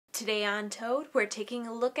Today on Toad, we're taking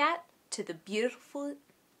a look at To the Beautiful...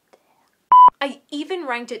 I even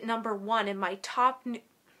ranked it #1 in my top...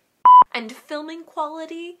 And filming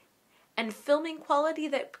quality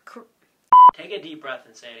that... Take a deep breath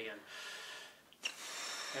and say it again.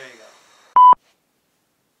 There you go.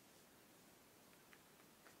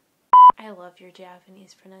 I love your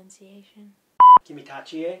Japanese pronunciation.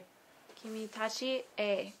 Kimitachi e? Kimitachi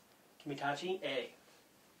e. Kimitachi e.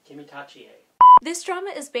 Kimitachi e. This drama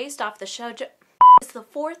is based off the shoujo... It's the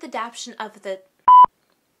 4th adaptation of the...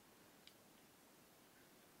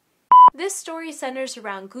 This story centers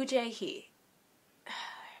around Guje-hee,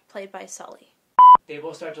 played by Sully. They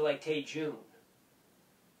both start to like Tae-jun.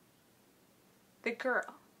 The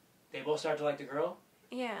girl. They both start to like the girl?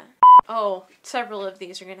 Yeah. Oh, several of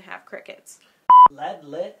these are gonna have crickets. LED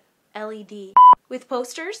lit? LED. With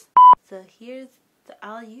posters? So here's the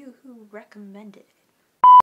Hallyu who recommended it.